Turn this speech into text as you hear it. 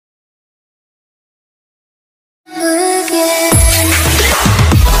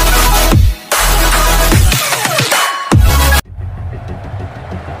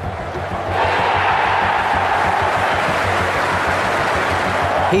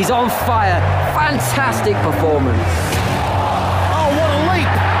He's on fire. Fantastic performance. Oh, what a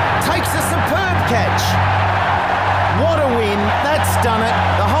leap. Takes a superb catch. What a win. That's done it.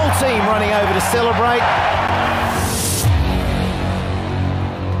 The whole team running over to celebrate.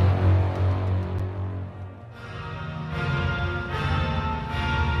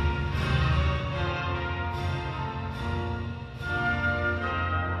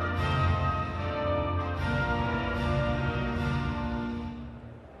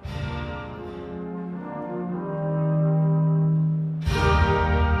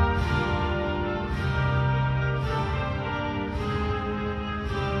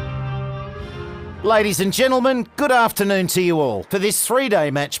 Ladies and gentlemen, good afternoon to you all for this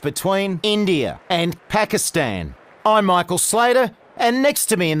three-day match between India and Pakistan. I'm Michael Slater, and next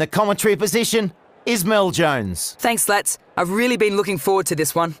to me in the commentary position is Mel Jones. Thanks, lads. I've really been looking forward to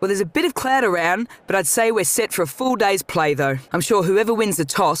this one. Well, there's a bit of cloud around, but I'd say we're set for a full day's play, though. I'm sure whoever wins the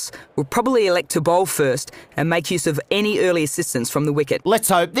toss will probably elect to bowl first and make use of any early assistance from the wicket. Let's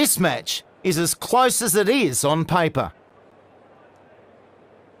hope this match is as close as it is on paper.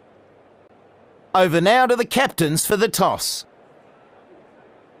 Over now to the captains for the toss.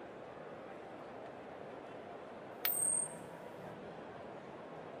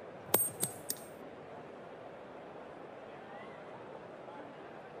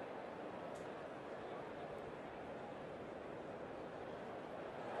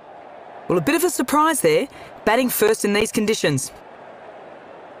 Well, a bit of a surprise there, batting first in these conditions.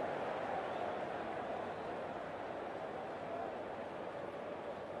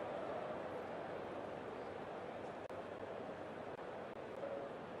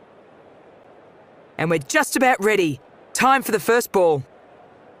 And we're just about ready. Time for the first ball.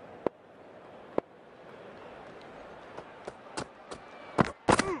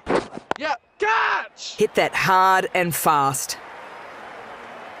 Yeah, catch! Hit that hard and fast.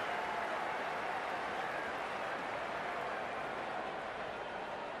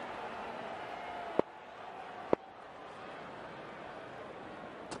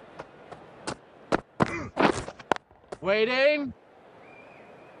 Waiting.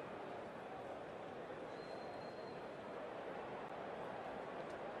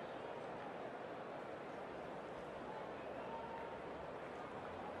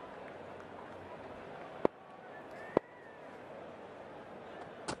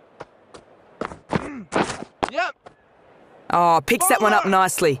 Yep. Oh, picks that one up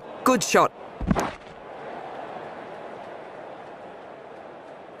nicely. Good shot.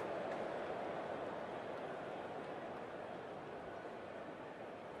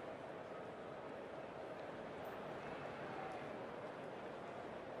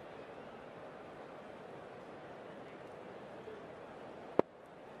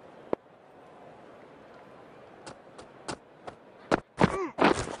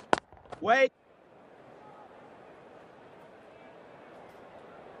 Wait.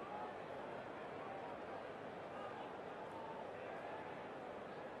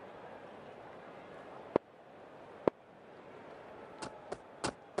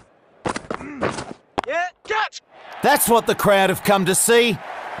 Yeah, catch! That's what the crowd have come to see.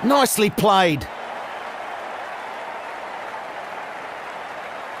 Nicely played.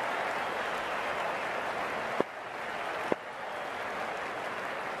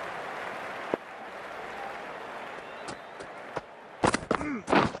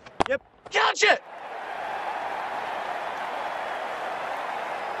 Yep, catch it!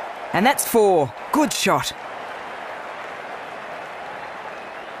 And that's 4. Good shot.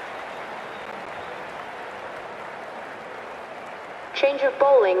 Change of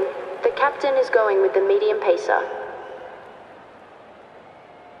bowling. The captain is going with the medium pacer.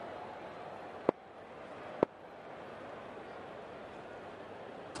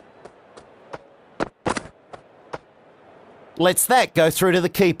 Lets that go through to the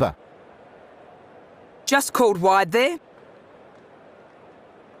keeper. Just called wide there.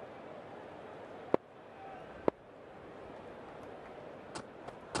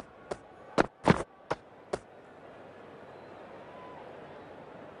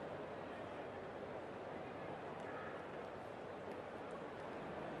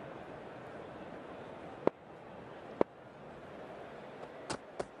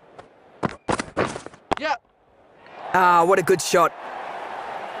 Yeah. Ah, what a good shot.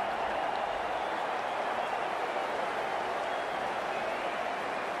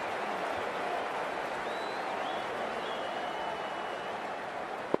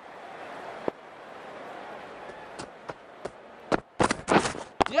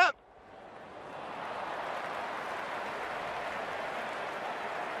 Yep.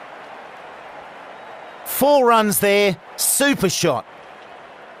 Four runs there. Super shot.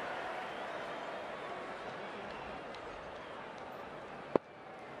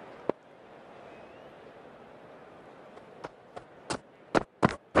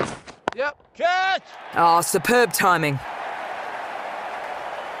 Oh, superb timing.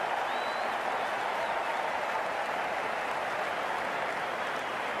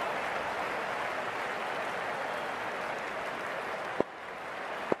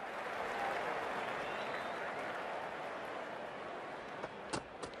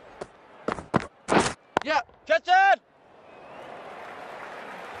 Yeah, catch it!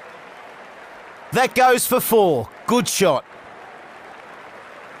 That goes for 4. Good shot.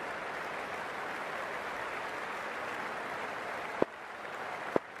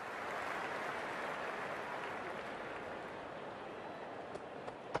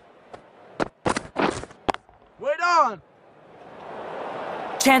 Wait on!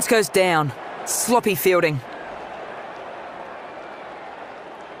 Chance goes down. Sloppy fielding.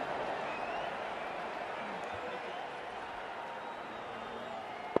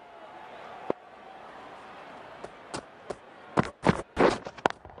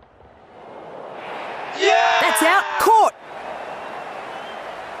 Yeah! That's out. Caught.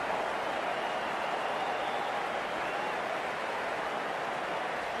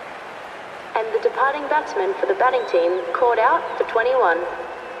 And the departing batsman for the batting team caught out for 21.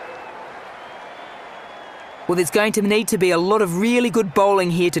 Well, there's going to need to be a lot of really good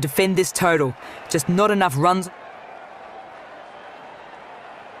bowling here to defend this total. Just not enough runs.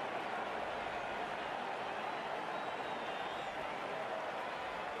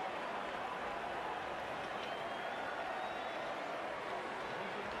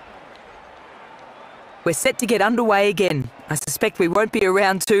 We're set to get underway again. I suspect we won't be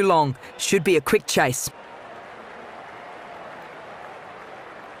around too long. Should be a quick chase.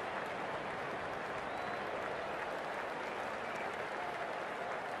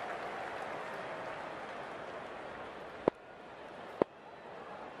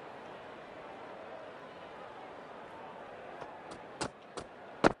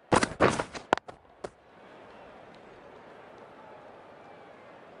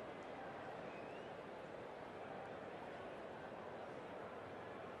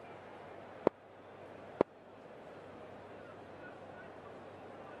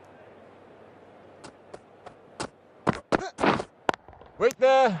 Wait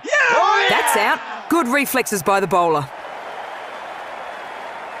there! Yeah! That's out. Good reflexes by the bowler.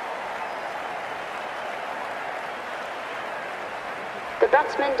 The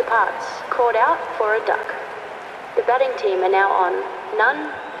batsman departs, caught out for a duck. The batting team are now on,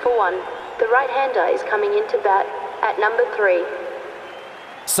 none for 1. The right-hander is coming into bat at number 3.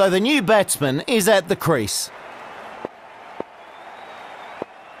 So the new batsman is at the crease.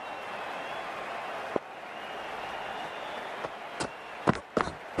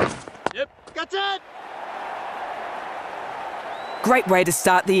 Yep, catch it! Great way to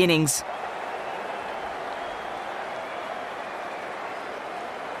start the innings.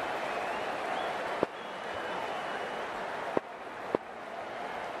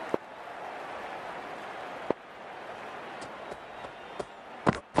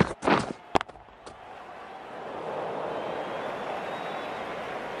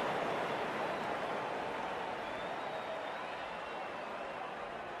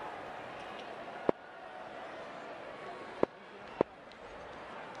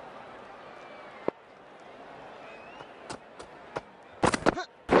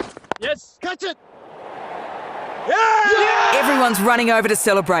 Yes, catch it! Yeah! Everyone's running over to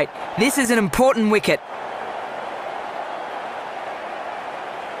celebrate. This is an important wicket.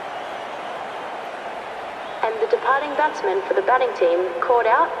 And the departing batsman for the batting team caught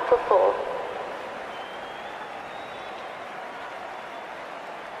out for 4.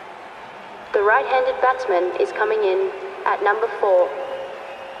 The right-handed batsman is coming in at number 4.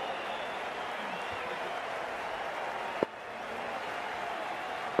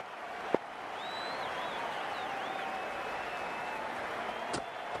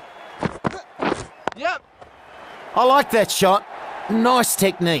 Yep! I like that shot. Nice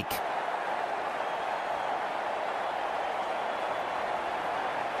technique.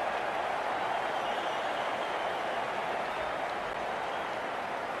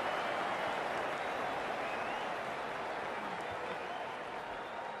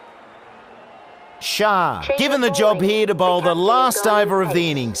 Shah, given the job here to bowl the last over of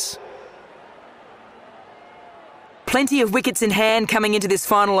the innings. Plenty of wickets in hand coming into this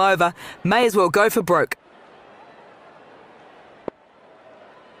final over. May as well go for broke.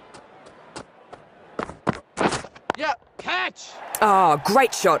 Yeah, catch! Oh,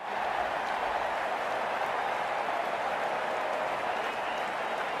 great shot.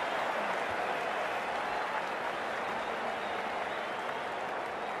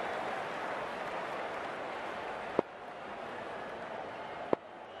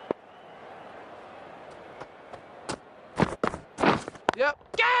 Yep.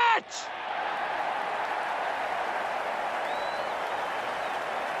 Catch!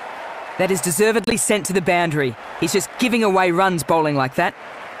 That is deservedly sent to the boundary. He's just giving away runs bowling like that.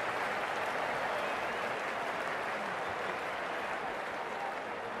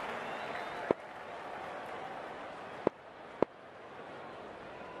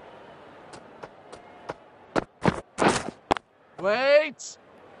 Wait!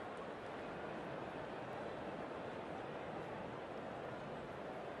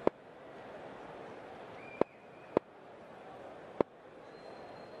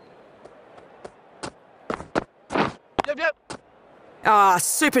 Yep, yep. Ah,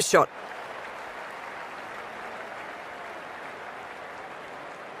 super shot.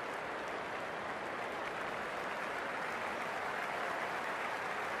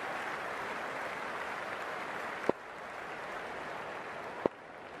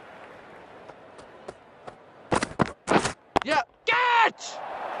 Yep. Catch!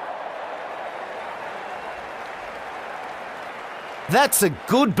 That's a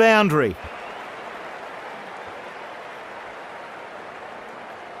good boundary.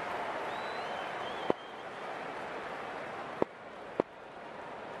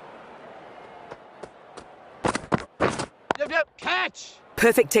 Yep, yep. Catch!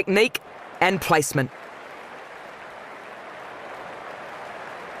 Perfect technique and placement.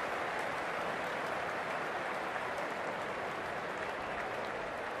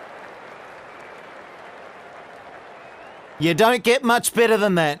 You don't get much better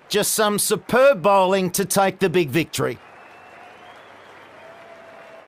than that. Just some superb bowling to take the big victory.